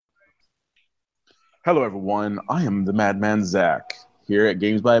Hello, everyone. I am the Madman Zach here at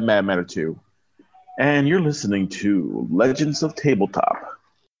Games by Mad Matter 2, and you're listening to Legends of Tabletop.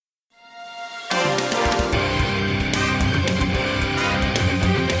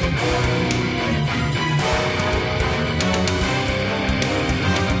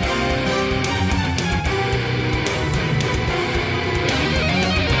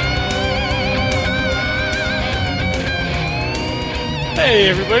 Hey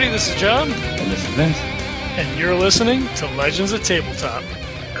everybody, this is John. And this is Vince. And you're listening to Legends of Tabletop.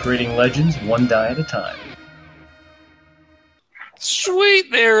 Creating legends one die at a time.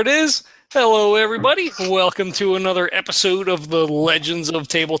 Sweet, there it is. Hello everybody. Welcome to another episode of the Legends of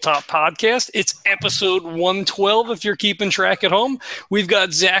Tabletop podcast. It's episode 112 if you're keeping track at home. We've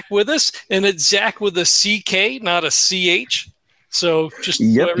got Zach with us, and it's Zach with a CK, not a CH. So just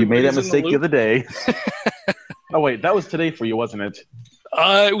Yep, you made that mistake the other day. Oh wait, that was today for you, wasn't it?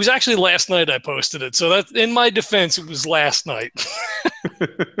 It was actually last night I posted it. So that, in my defense, it was last night.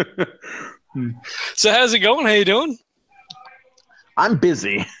 So how's it going? How you doing? I'm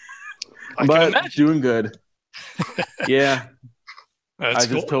busy, I but doing good. Yeah. That's I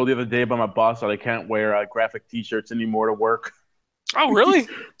just told the other day by my boss that I can't wear graphic t-shirts anymore to work. Oh, really?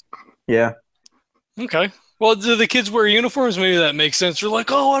 Yeah. Okay. Well, do the kids wear uniforms? Maybe that makes sense. They're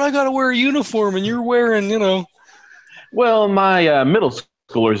like, oh, I got to wear a uniform, and you're wearing, Well, my middle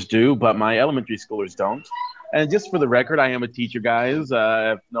schoolers do, but my elementary schoolers don't. And just for the record, I am a teacher, guys.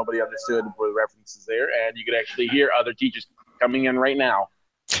 If nobody understood where the references there, and you could actually hear other teachers coming in right now.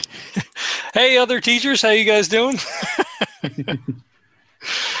 Hey, other teachers, how you guys doing?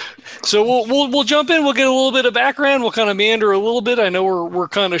 So we'll jump in. We'll get a little bit of background. We'll kind of meander a little bit. I know we're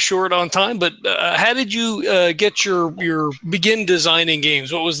kind of short on time, but how did you get your begin designing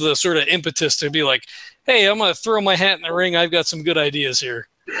games? What was the sort of impetus to be like, hey, I'm going to throw my hat in the ring. I've got some good ideas here.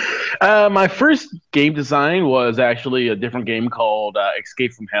 My first game design was actually a different game called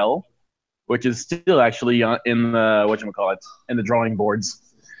Escape from Hell, which is still actually in the in the drawing boards.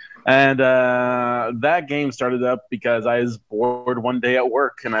 And that game started up because I was bored one day at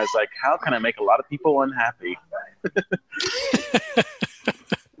work, and I was like, how can I make a lot of people unhappy?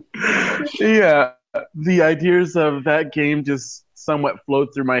 Yeah, the ideas of that game just somewhat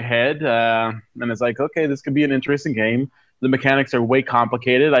flowed through my head, and it's like, okay, this could be an interesting game. The mechanics are way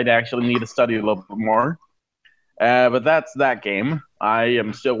complicated. I'd actually need to study a little bit more. But that's that game. I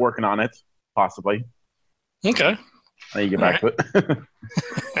am still working on it, possibly. Okay. Let me get back to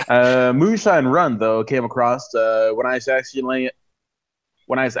it. Moonshine Run, though, came across when I was actually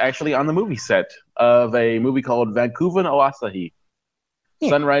on the movie set of a movie called Vancouver Oasahi,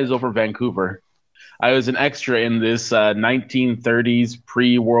 Sunrise over Vancouver. I was an extra in this 1930s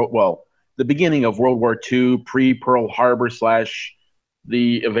the beginning of World War II, pre-Pearl Harbor /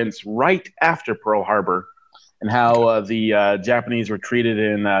 the events right after Pearl Harbor, and how the Japanese were treated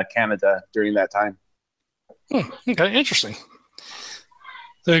in Canada during that time. Okay, interesting.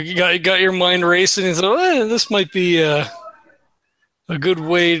 So you got your mind racing and thought, this might be a good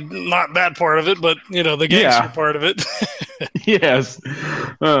way, not that part of it, but, the gangster part of it. Yes.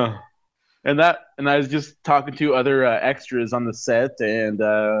 And I was just talking to other extras on the set, and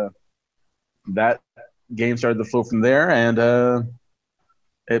that game started to flow from there, and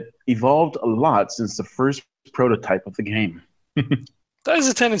it evolved a lot since the first prototype of the game. That has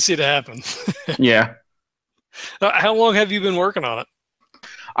a tendency to happen. Yeah. How long have you been working on it?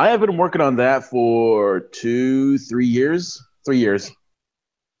 I have been working on that for 3 years. 3 years.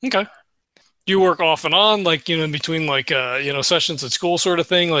 Okay. Do you work off and on, like, in between, like, sessions at school sort of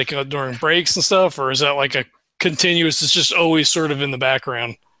thing, like during breaks and stuff? Or is that like a continuous, it's just always sort of in the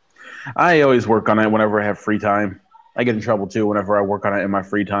background? I always work on it whenever I have free time. I get in trouble, too, whenever I work on it in my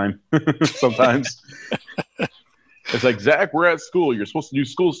free time. Sometimes. It's like, Zach, we're at school. You're supposed to do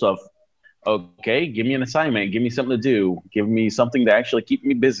school stuff. Okay, give me an assignment. Give me something to do. Give me something to actually keep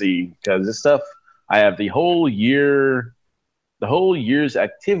me busy, because this stuff, I have the whole year's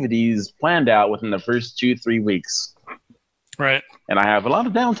activities planned out within the first 2-3 weeks. Right. And I have a lot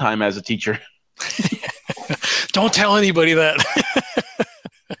of downtime as a teacher. Don't tell anybody that.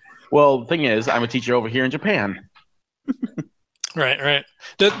 Well, the thing is, I'm a teacher over here in Japan. Right.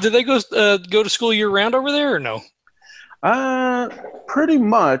 Did they go to school year round over there or no? Pretty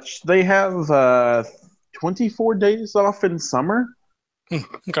much. They have 24 days off in summer.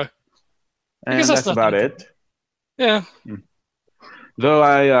 Okay. And that's about it. Yeah. Though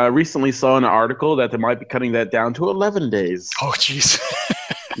I recently saw an article that they might be cutting that down to 11 days. Oh, jeez.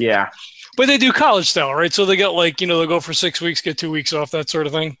 Yeah. But they do college style, right? So they got they'll go for 6 weeks, get 2 weeks off, that sort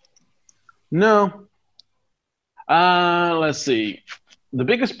of thing? No. Let's see. the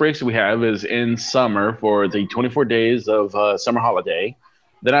biggest breaks we have is in summer for the 24 days of summer holiday.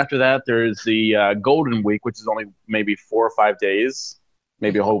 Then after that, there's the Golden Week, which is only maybe 4 or 5 days,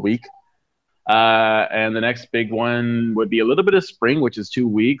 maybe a whole week. And the next big one would be a little bit of spring, which is 2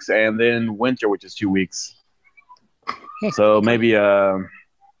 weeks, and then winter, which is 2 weeks. So maybe at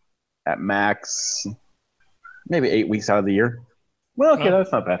max, maybe 8 weeks out of the year. Well, okay,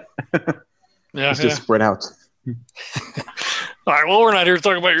 that's not bad. It's just spread out. All right, well, we're not here to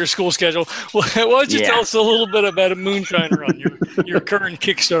talk about your school schedule. Well, why don't you tell us a little bit about a Moonshine Run, your current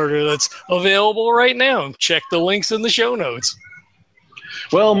Kickstarter that's available right now. Check the links in the show notes.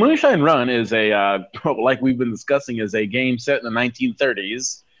 Well, Moonshine Run is like we've been discussing, is a game set in the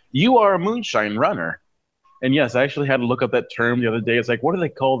 1930s. You are a moonshine runner. And yes, I actually had to look up that term the other day. It's like, what do they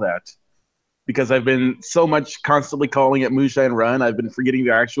call that? Because I've been so much constantly calling it Moonshine Run, I've been forgetting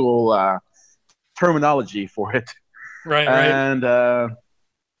the actual terminology for it. Right. And the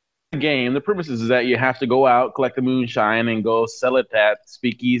game, the purpose is that you have to go out, collect the moonshine, and go sell it at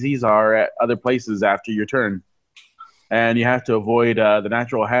speakeasies or at other places after your turn. And you have to avoid the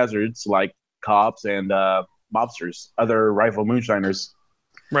natural hazards like cops and mobsters, other rival moonshiners.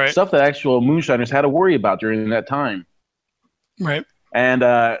 Right. Stuff that actual moonshiners had to worry about during that time. Right. And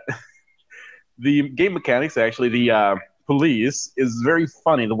the game mechanics, actually, the police, is very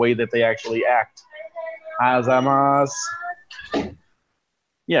funny the way that they actually act. Azamas.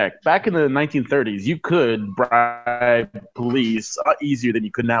 Yeah, back in the 1930s, you could bribe police a lot easier than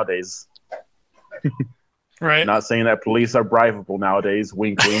you could nowadays. Right. Not saying that police are bribable nowadays.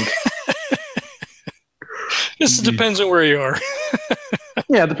 Wink, wink. Just depends on where you are.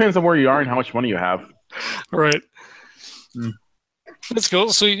 Yeah, it depends on where you are and how much money you have. Right. That's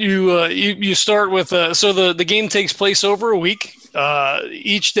cool. So you start with so the game takes place over a week.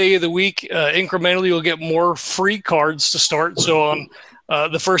 Each day of the week, incrementally, you'll get more free cards to start. So on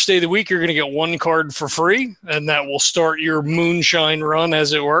the first day of the week, you're going to get one card for free, and that will start your moonshine run,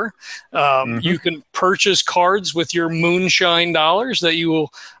 as it were. You can purchase cards with your moonshine dollars that you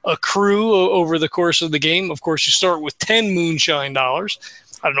will accrue over the course of the game. Of course, you start with 10 moonshine dollars.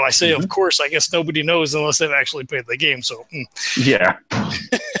 I don't know. I say, of course. I guess nobody knows unless they've actually played the game. So, yeah.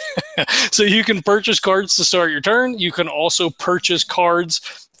 So you can purchase cards to start your turn. You can also purchase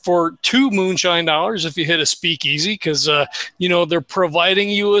cards for 2 moonshine dollars if you hit a speakeasy, because they're providing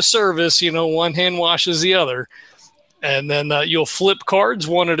you a service. One hand washes the other. And then you'll flip cards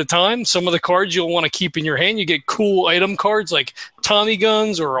one at a time. Some of the cards you'll want to keep in your hand. You get cool item cards like Tommy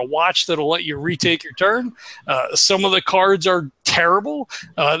guns or a watch that'll let you retake your turn. Some of the cards are terrible.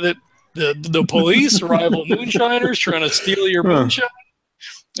 The police, rival moonshiners trying to steal your moonshine.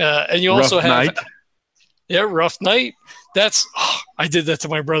 And you also have Night. Yeah, Rough Night. I did that to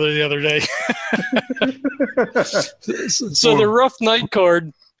my brother the other day. So the Rough Night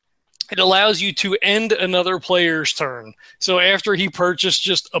card, it allows you to end another player's turn. So after he purchased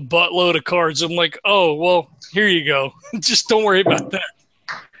just a buttload of cards, I'm like, oh, well, here you go. Just don't worry about that.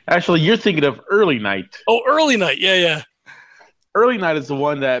 Actually, you're thinking of Early Night. Oh, Early Night. Yeah. Early Night is the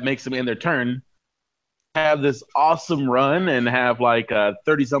one that makes them end their turn. Have this awesome run and have like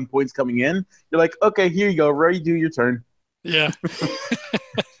 30-some points coming in. You're like, okay, here you go. Ready, do your turn. Yeah.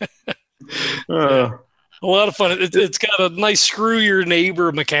 A lot of fun. It's got a nice screw your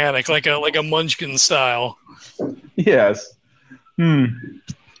neighbor mechanic, like a Munchkin style. Yes. Yeah.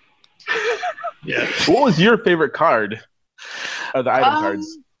 What was your favorite card of the item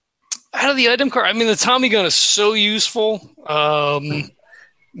cards? Out of the item card, I mean, the Tommy gun is so useful.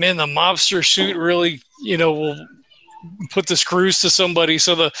 Man, the mobster suit really, will put the screws to somebody.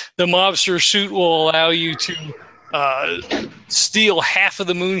 So the mobster suit will allow you to steal half of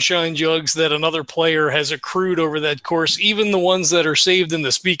the moonshine jugs that another player has accrued over that course, even the ones that are saved in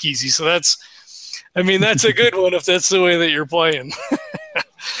the speakeasy. So that's a good one if that's the way that you're playing.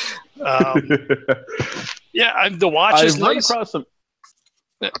 The watch is nice.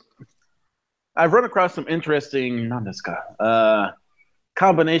 I've run across some interesting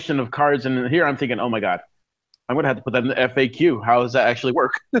combination of cards, and here I'm thinking, oh my god, I'm going to have to put that in the FAQ. How does that actually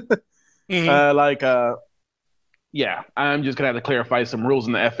work? I'm just going to have to clarify some rules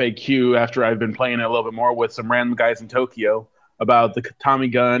in the FAQ after I've been playing it a little bit more with some random guys in Tokyo about the Tommy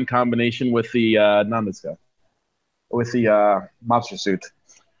gun combination with the mobster suit.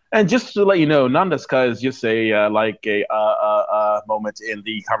 And just to let you know, Nandeska is just a moment in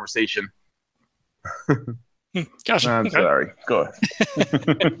the conversation. Gotcha. I'm sorry. Go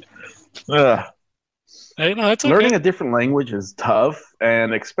ahead. Hey, no, that's okay. Learning a different language is tough,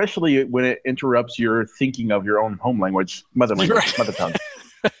 and especially when it interrupts your thinking of your own home language, mother tongue.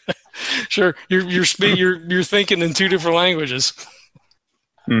 Sure, you're thinking in 2 different languages.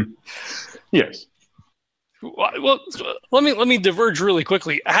 Yes. Well, let me diverge really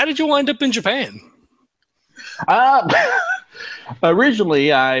quickly. How did you wind up in Japan?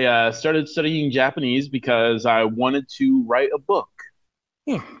 Originally, I started studying Japanese because I wanted to write a book.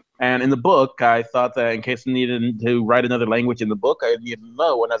 And in the book, I thought that in case I needed to write another language in the book, I needed to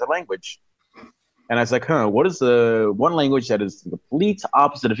know another language. And I was like, what is the one language that is the complete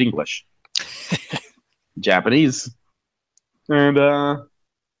opposite of English? Japanese. And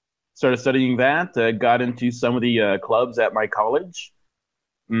started studying that, got into some of the clubs at my college,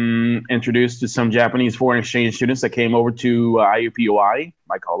 introduced to some Japanese foreign exchange students that came over to IUPUI,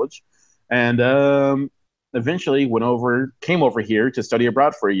 my college, and eventually came over here to study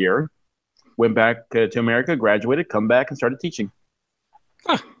abroad for a year, went back to America, graduated, come back, and started teaching.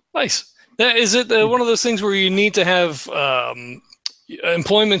 Nice. Is it one of those things where you need to have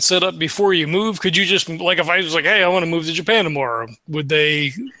employment set up before you move? Could you just, like, if I was like, hey, I want to move to Japan tomorrow, would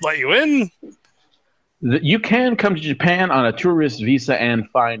they let you in? You can come to Japan on a tourist visa and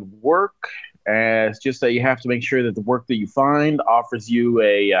find work. It's just that you have to make sure that the work that you find offers you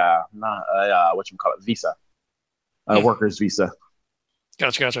a visa, a worker's visa.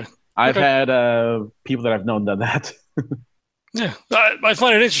 Gotcha. I've had people that I've known done that. Yeah, I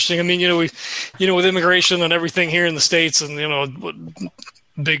find it interesting. I mean, with immigration and everything here in the States, and what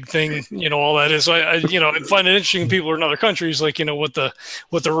big thing, all that is. So I find it interesting. People in other countries, like what the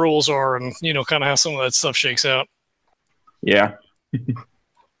rules are, and kind of how some of that stuff shakes out. Yeah,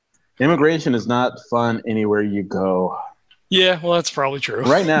 immigration is not fun anywhere you go. Yeah, well, that's probably true.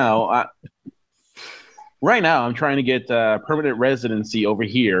 Right now, I'm trying to get permanent residency over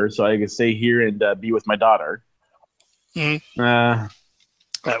here, so I can stay here and be with my daughter. That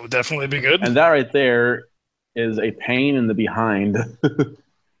would definitely be good. And that right there is a pain in the behind.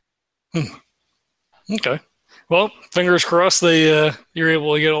 Okay. Well, fingers crossed you're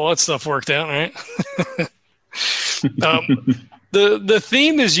able to get all that stuff worked out, right? The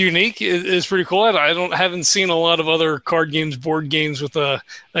theme is unique. It's pretty cool. I haven't seen a lot of other card games, board games with a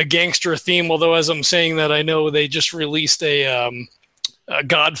gangster theme. Although, as I'm saying that, I know they just released a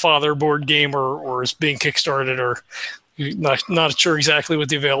Godfather board game, or is being kickstarted, or not sure exactly what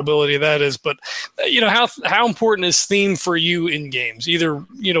the availability of that is. But how important is theme for you in games, either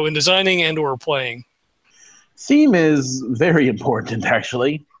in designing and or playing? Theme is very important,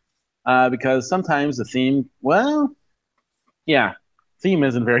 actually, because sometimes the theme, theme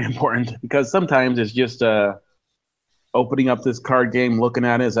isn't very important, because sometimes it's just opening up this card game, looking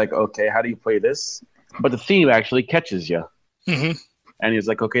at it, it's like, okay, how do you play this? But the theme actually catches you. Mm-hmm. And he's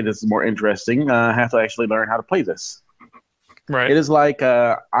like, okay, this is more interesting. I have to actually learn how to play this. Right. It is like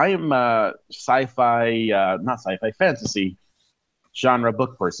I am a fantasy genre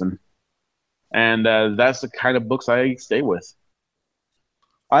book person. And that's the kind of books I stay with.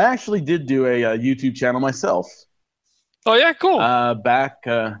 I actually did do a YouTube channel myself. Oh, yeah, cool. I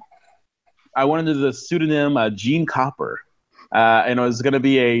went under the pseudonym Gene Copper. And it was going to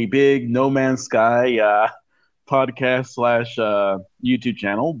be a big No Man's Sky podcast / YouTube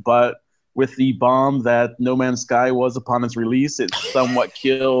channel, but with the bomb that No Man's Sky was upon its release, it somewhat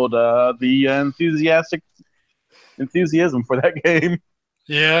killed the enthusiasm for that game.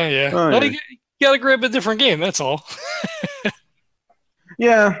 Yeah. Oh, well, yeah. You gotta grab a different game, that's all.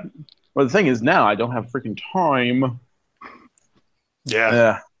 Yeah. Well, the thing is, now I don't have freaking time.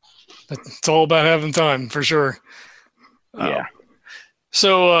 Yeah. It's all about having time, for sure. Yeah.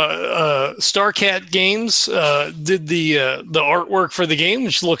 So StarCat Games did the artwork for the game,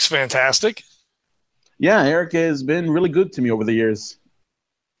 which looks fantastic. Yeah, Eric has been really good to me over the years.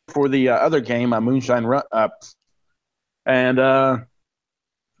 For the other game, Moonshine Run Up, and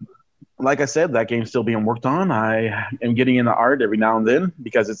like I said, that game's still being worked on. I am getting into art every now and then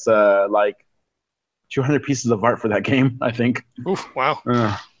because it's like 200 pieces of art for that game, I think. Oof, wow.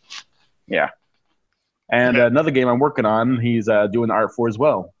 Yeah. And another game I'm working on, he's doing the art for as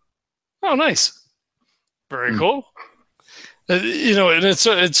well. Oh, nice. Very cool. And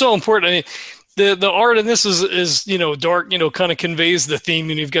it's so important. I mean, the art in this is dark, kind of conveys the theme.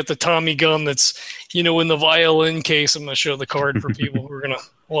 And you've got the Tommy gun that's, in the violin case. I'm going to show the card for people who are going to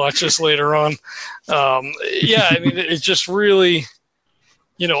watch this later on. I mean, it's just really,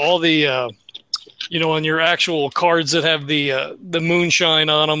 all the, on your actual cards that have the moonshine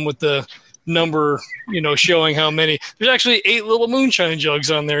on them with the number, showing how many. There's actually 8 little moonshine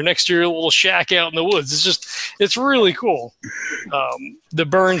jugs on there next to your little shack out in the woods. It's really cool. The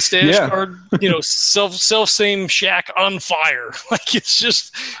burn stash card, self same shack on fire. Like it's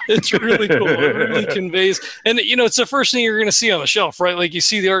really cool. It really conveys, and it's the first thing you're going to see on the shelf, right? Like you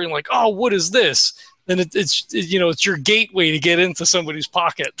see the art and like, oh, what is this? And it's your gateway to get into somebody's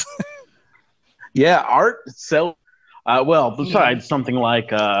pocket. Yeah, art itself. Well, besides something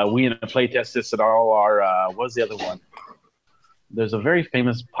like we in a playtest this at all, or what's the other one? There's a very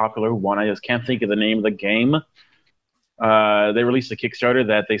famous, popular one. I just can't think of the name of the game. They released a Kickstarter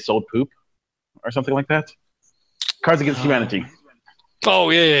that they sold poop or something like that. Cards Against Humanity. Oh,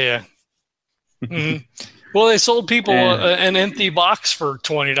 yeah. Mm-hmm. Well, they sold people an empty box for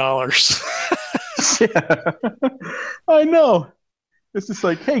 $20. Yeah, I know. It's just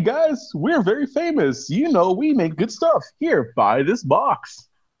like, hey guys, we're very famous. We make good stuff. Here, buy this box.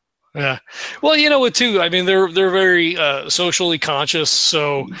 Yeah. Well, you know what, too? I mean, they're very socially conscious.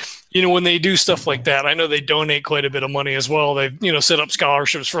 So, when they do stuff like that, I know they donate quite a bit of money as well. They've, set up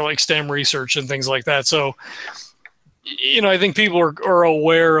scholarships for like STEM research and things like that. So, I think people are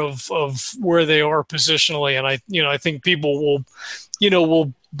aware of where they are positionally. And I think people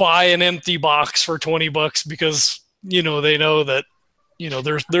will buy an empty box for $20 because, they know that,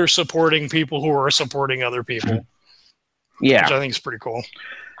 they're supporting people who are supporting other people. Yeah. Which I think is pretty cool.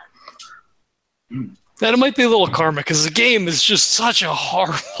 And it might be a little karma because the game is just such a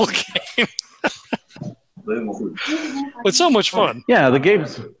horrible game. But so much fun. Yeah, the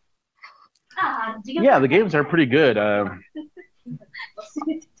games. Yeah, the games are pretty good.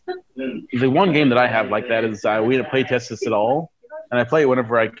 The one game that I have like that is we didn't play test this at all, and I play it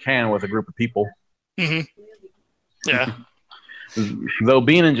whenever I can with a group of people. Mm-hmm. Yeah. Though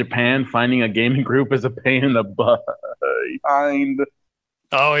being in Japan, finding a gaming group is a pain in the butt.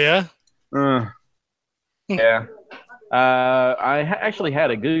 Oh yeah. Yeah. I actually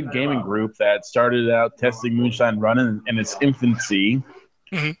had a good gaming group that started out testing Moonshine Run in its infancy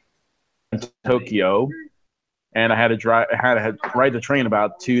in Tokyo, and I had to ride the train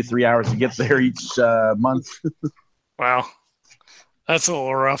about 2-3 hours to get there each month. Wow, that's a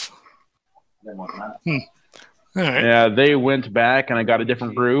little rough. All right. Yeah, they went back, and I got a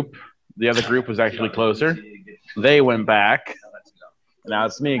different group. The other group was actually closer. They went back. Now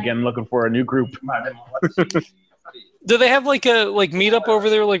it's me again looking for a new group. Do they have like a meetup over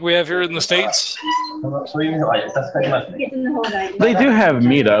there like we have here in the States? They do have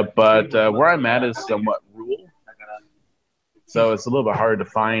meetup, but where I'm at is somewhat rural. So it's a little bit hard to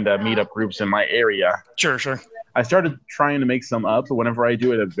find meetup groups in my area. Sure. I started trying to make some up, but whenever I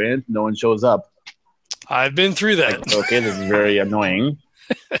do an event, no one shows up. I've been through that. Like, okay, this is very annoying.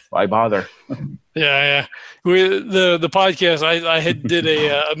 Why bother? Yeah. The podcast, I did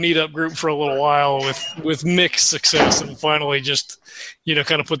a meetup group for a little while with mixed success, and finally just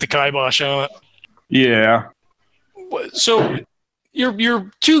kind of put the kibosh on it. Yeah. So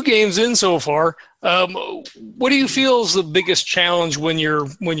you're 2 games in so far. What do you feel is the biggest challenge when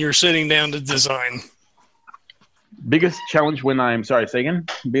you're sitting down to design? Biggest challenge when I'm sorry, say again.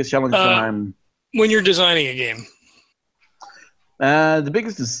 Biggest challenge when you're designing a game. The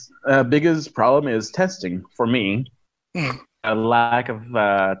biggest problem is testing for me. A lack of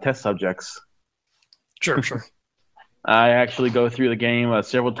test subjects. Sure. I actually go through the game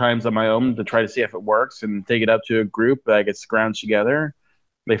several times on my own to try to see if it works and take it up to a group that gets scrounged together.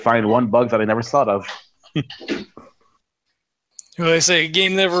 They find one bug that I never thought of. Well, they say a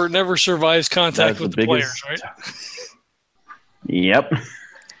game never survives contact with the players, right? Yep.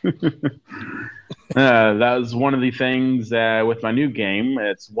 That was one of the things with my new game.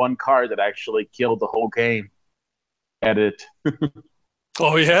 It's one card that actually killed the whole game. Edit.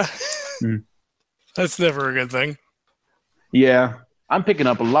 Oh, yeah? That's never a good thing. Yeah. I'm picking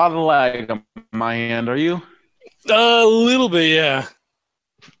up a lot of lag on my end. Are you? A little bit, yeah.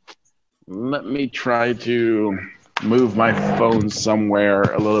 Let me try to move my phone somewhere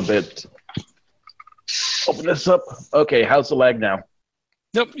a little bit. Open this up. Okay, how's the lag now?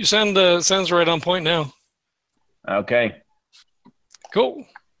 Nope, you sounds right on point now. Okay. Cool.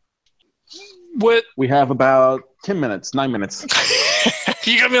 What? We have about 9 minutes.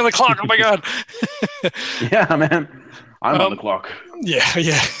 You got me on the clock. Oh my god. Yeah, man. I'm on the clock. Yeah.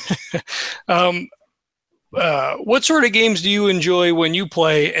 What sort of games do you enjoy when you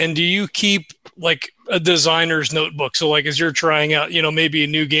play, and do you keep like a designer's notebook? So like as you're trying out, maybe a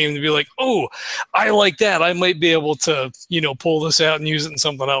new game, to be like, oh, I like that. I might be able to, pull this out and use it in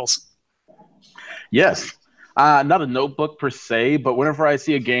something else. Yes. Not a notebook per se, but whenever I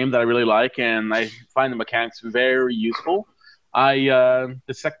see a game that I really like and I find the mechanics very useful, I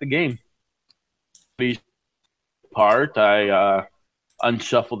dissect the game. I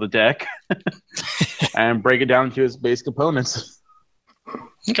unshuffle the deck and break it down to its base components.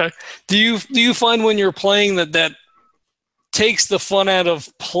 Okay. Do you find when you're playing that takes the fun out of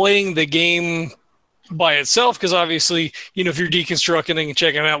playing the game by itself, because obviously, if you're deconstructing and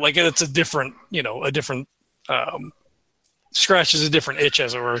checking it out, like it's a different scratches a different itch,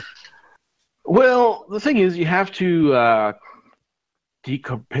 as it were. Well, the thing is, you have to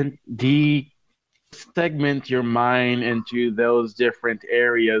segment your mind into those different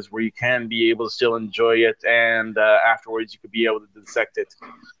areas where you can be able to still enjoy it, and afterwards you could be able to dissect it.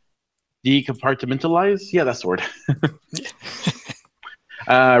 Decompartmentalize? Yeah, that's the word.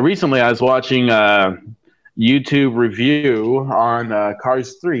 Recently, I was watching a YouTube review on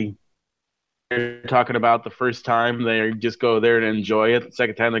Cars 3. They're talking about the first time they just go there and enjoy it. The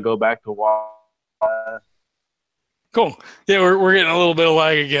second time they go back to watch. Cool. Yeah, we're getting a little bit of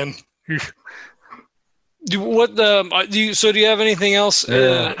lag again. Do you have anything else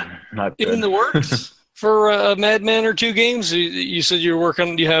not good. in the works for a Madman or 2 games? You said you're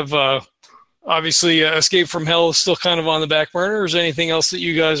working. You have obviously Escape from Hell is still kind of on the back burner. Is there anything else that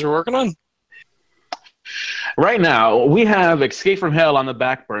you guys are working on? Right now, we have Escape from Hell on the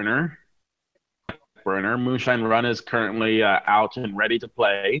back burner. Moonshine Run is currently out and ready to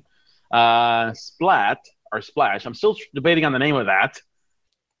play. Splash. I'm still debating on the name of that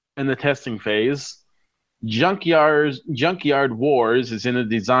in the testing phase. Junkyard Wars is in the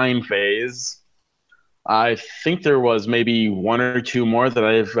design phase. I think there was maybe 1 or 2 more that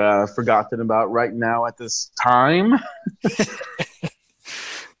I've forgotten about right now at this time.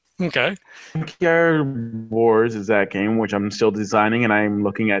 Okay. Junkyard Wars is that game, which I'm still designing, and I'm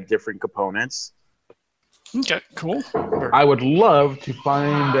looking at different components. Okay, cool. I would love to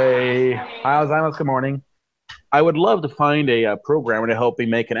find good morning. I would love to find a programmer to help me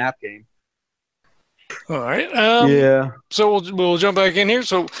make an app game. All right. Yeah. So we'll jump back in here.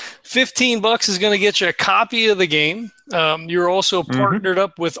 So $15 is going to get you a copy of the game. You're also partnered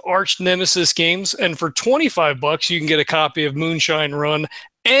up with Arch Nemesis Games, and for $25 you can get a copy of Moonshine Run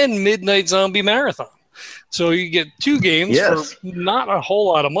and Midnight Zombie Marathon. So you get 2 games for not a whole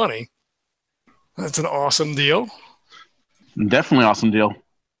lot of money. That's an awesome deal. Definitely awesome deal.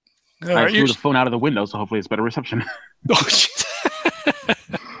 I threw the Right, phone out of the window, so hopefully it's better reception.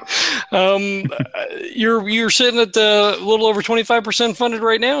 You're sitting at a little over 25% funded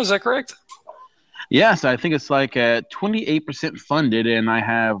right now. Is that correct? Yes, I think it's like 28% funded, and I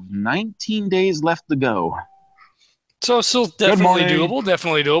have 19 days left to go. So still definitely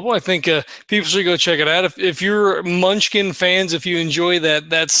doable. I think people should go check it out. If you're Munchkin fans, if you enjoy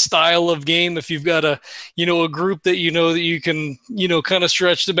that style of game, if you've got a group that that you can kind of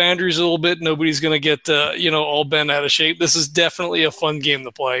stretch the boundaries a little bit, nobody's going to get all bent out of shape. This is definitely a fun game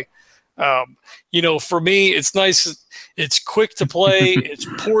to play. For me, it's nice. It's quick to play. It's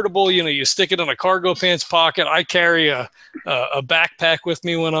portable. You stick it in a cargo pants pocket. I carry a backpack with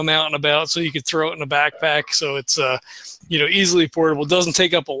me when I'm out and about, so you could throw it in a backpack. So it's easily portable. Doesn't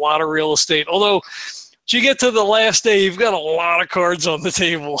take up a lot of real estate. Although, as you get to the last day, you've got a lot of cards on the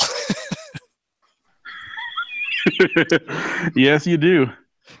table. Yes, you do.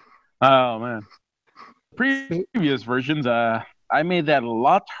 Oh man, previous versions, I made that a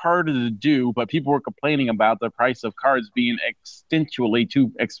lot harder to do, but people were complaining about the price of cards being extensually too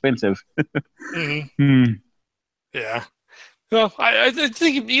expensive. Yeah. Well, I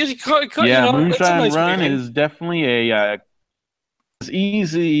think Moonshine Run is definitely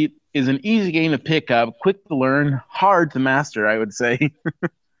is an easy game to pick up, quick to learn, hard to master, I would say.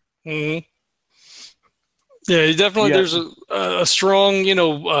 Yeah, definitely. There's a strong,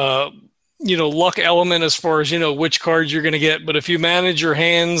 luck element as far as which cards you're going to get. But if you manage your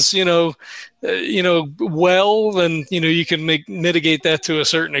hands, well, then you can mitigate that to a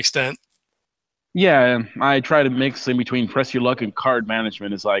certain extent. Yeah, I try to mix in between press your luck and card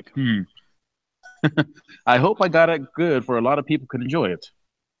management. It's like, I hope I got it good for a lot of people could enjoy it.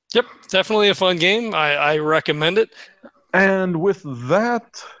 Yep, definitely a fun game. I recommend it. And with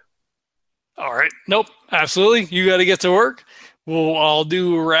that, all right, nope, absolutely. You got to get to work. I'll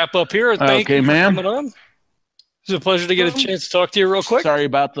do a wrap up here. Thank you for coming on. It's a pleasure to get a chance to talk to you real quick. Sorry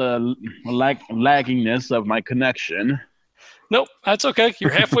about the laggingness of my connection. Nope, that's okay.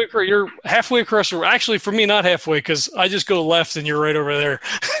 You're halfway. You're halfway across. Actually, for me, not halfway, because I just go left and you're right over there.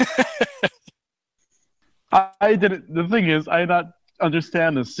 I didn't. The thing is, I not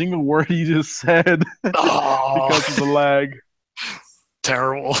understand a single word you just said because of the lag.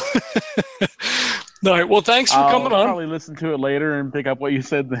 Terrible. All right. Well, thanks for coming on. I'll probably listen to it later and pick up what you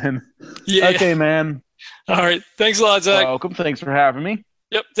said then. Yeah. Okay, man. All right. Thanks a lot, Zach. Welcome. Thanks for having me.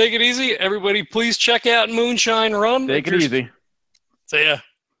 Yep. Take it easy. Everybody, please check out Moonshine Run. Take it easy. See ya.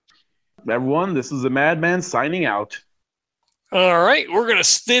 Everyone, this is the Madman signing out. All right. We're going to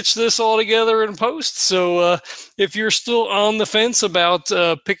stitch this all together in post. So if you're still on the fence about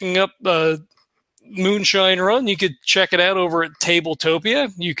picking up Moonshine Run, you could check it out over at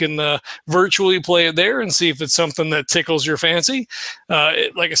Tabletopia. You can virtually play it there and see if it's something that tickles your fancy.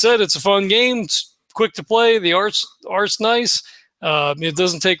 Like I said, it's a fun game. It's quick to play. The art's nice. It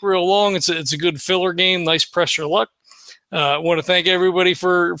doesn't take real long. It's a good filler game. Nice press your luck. I want to thank everybody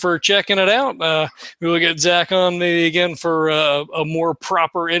for checking it out. We will get Zach on maybe again for a more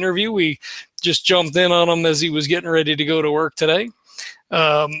proper interview. We just jumped in on him as he was getting ready to go to work today.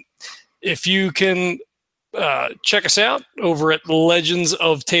 If you can check us out over at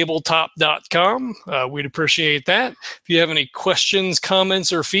legendsoftabletop.com, we'd appreciate that. If you have any questions,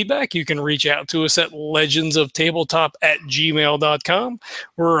 comments, or feedback, you can reach out to us at legendsoftabletop@gmail.com.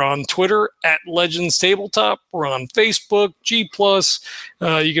 We're on Twitter at legendstabletop. We're on Facebook, G+.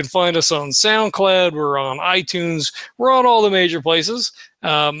 You can find us on SoundCloud. We're on iTunes. We're on all the major places.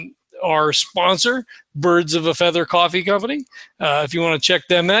 Our sponsor, Birds of a Feather Coffee Company. If you want to check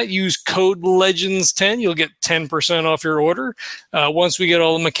them out, use code LEGENDS10. You'll get 10% off your order. Once we get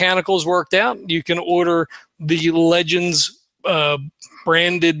all the mechanicals worked out, you can order the Legends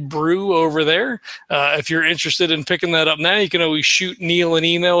branded brew over there. If you're interested in picking that up now, you can always shoot Neil an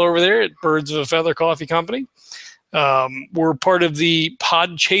email over there at Birds of a Feather Coffee Company. We're part of the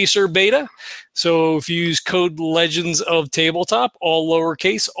Podchaser beta. So if you use code Legends of Tabletop, all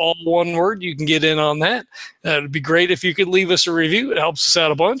lowercase, all one word, you can get in on that. It would be great if you could leave us a review. It helps us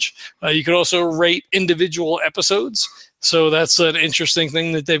out a bunch. You could also rate individual episodes. So that's an interesting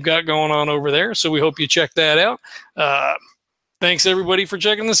thing that they've got going on over there. So we hope you check that out. Thanks, everybody, for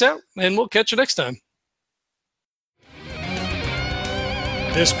checking this out, and we'll catch you next time.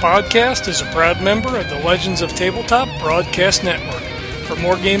 This podcast is a proud member of the Legends of Tabletop Broadcast Network. For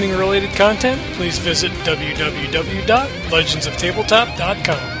more gaming-related content, please visit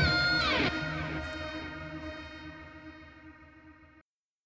www.legendsoftabletop.com.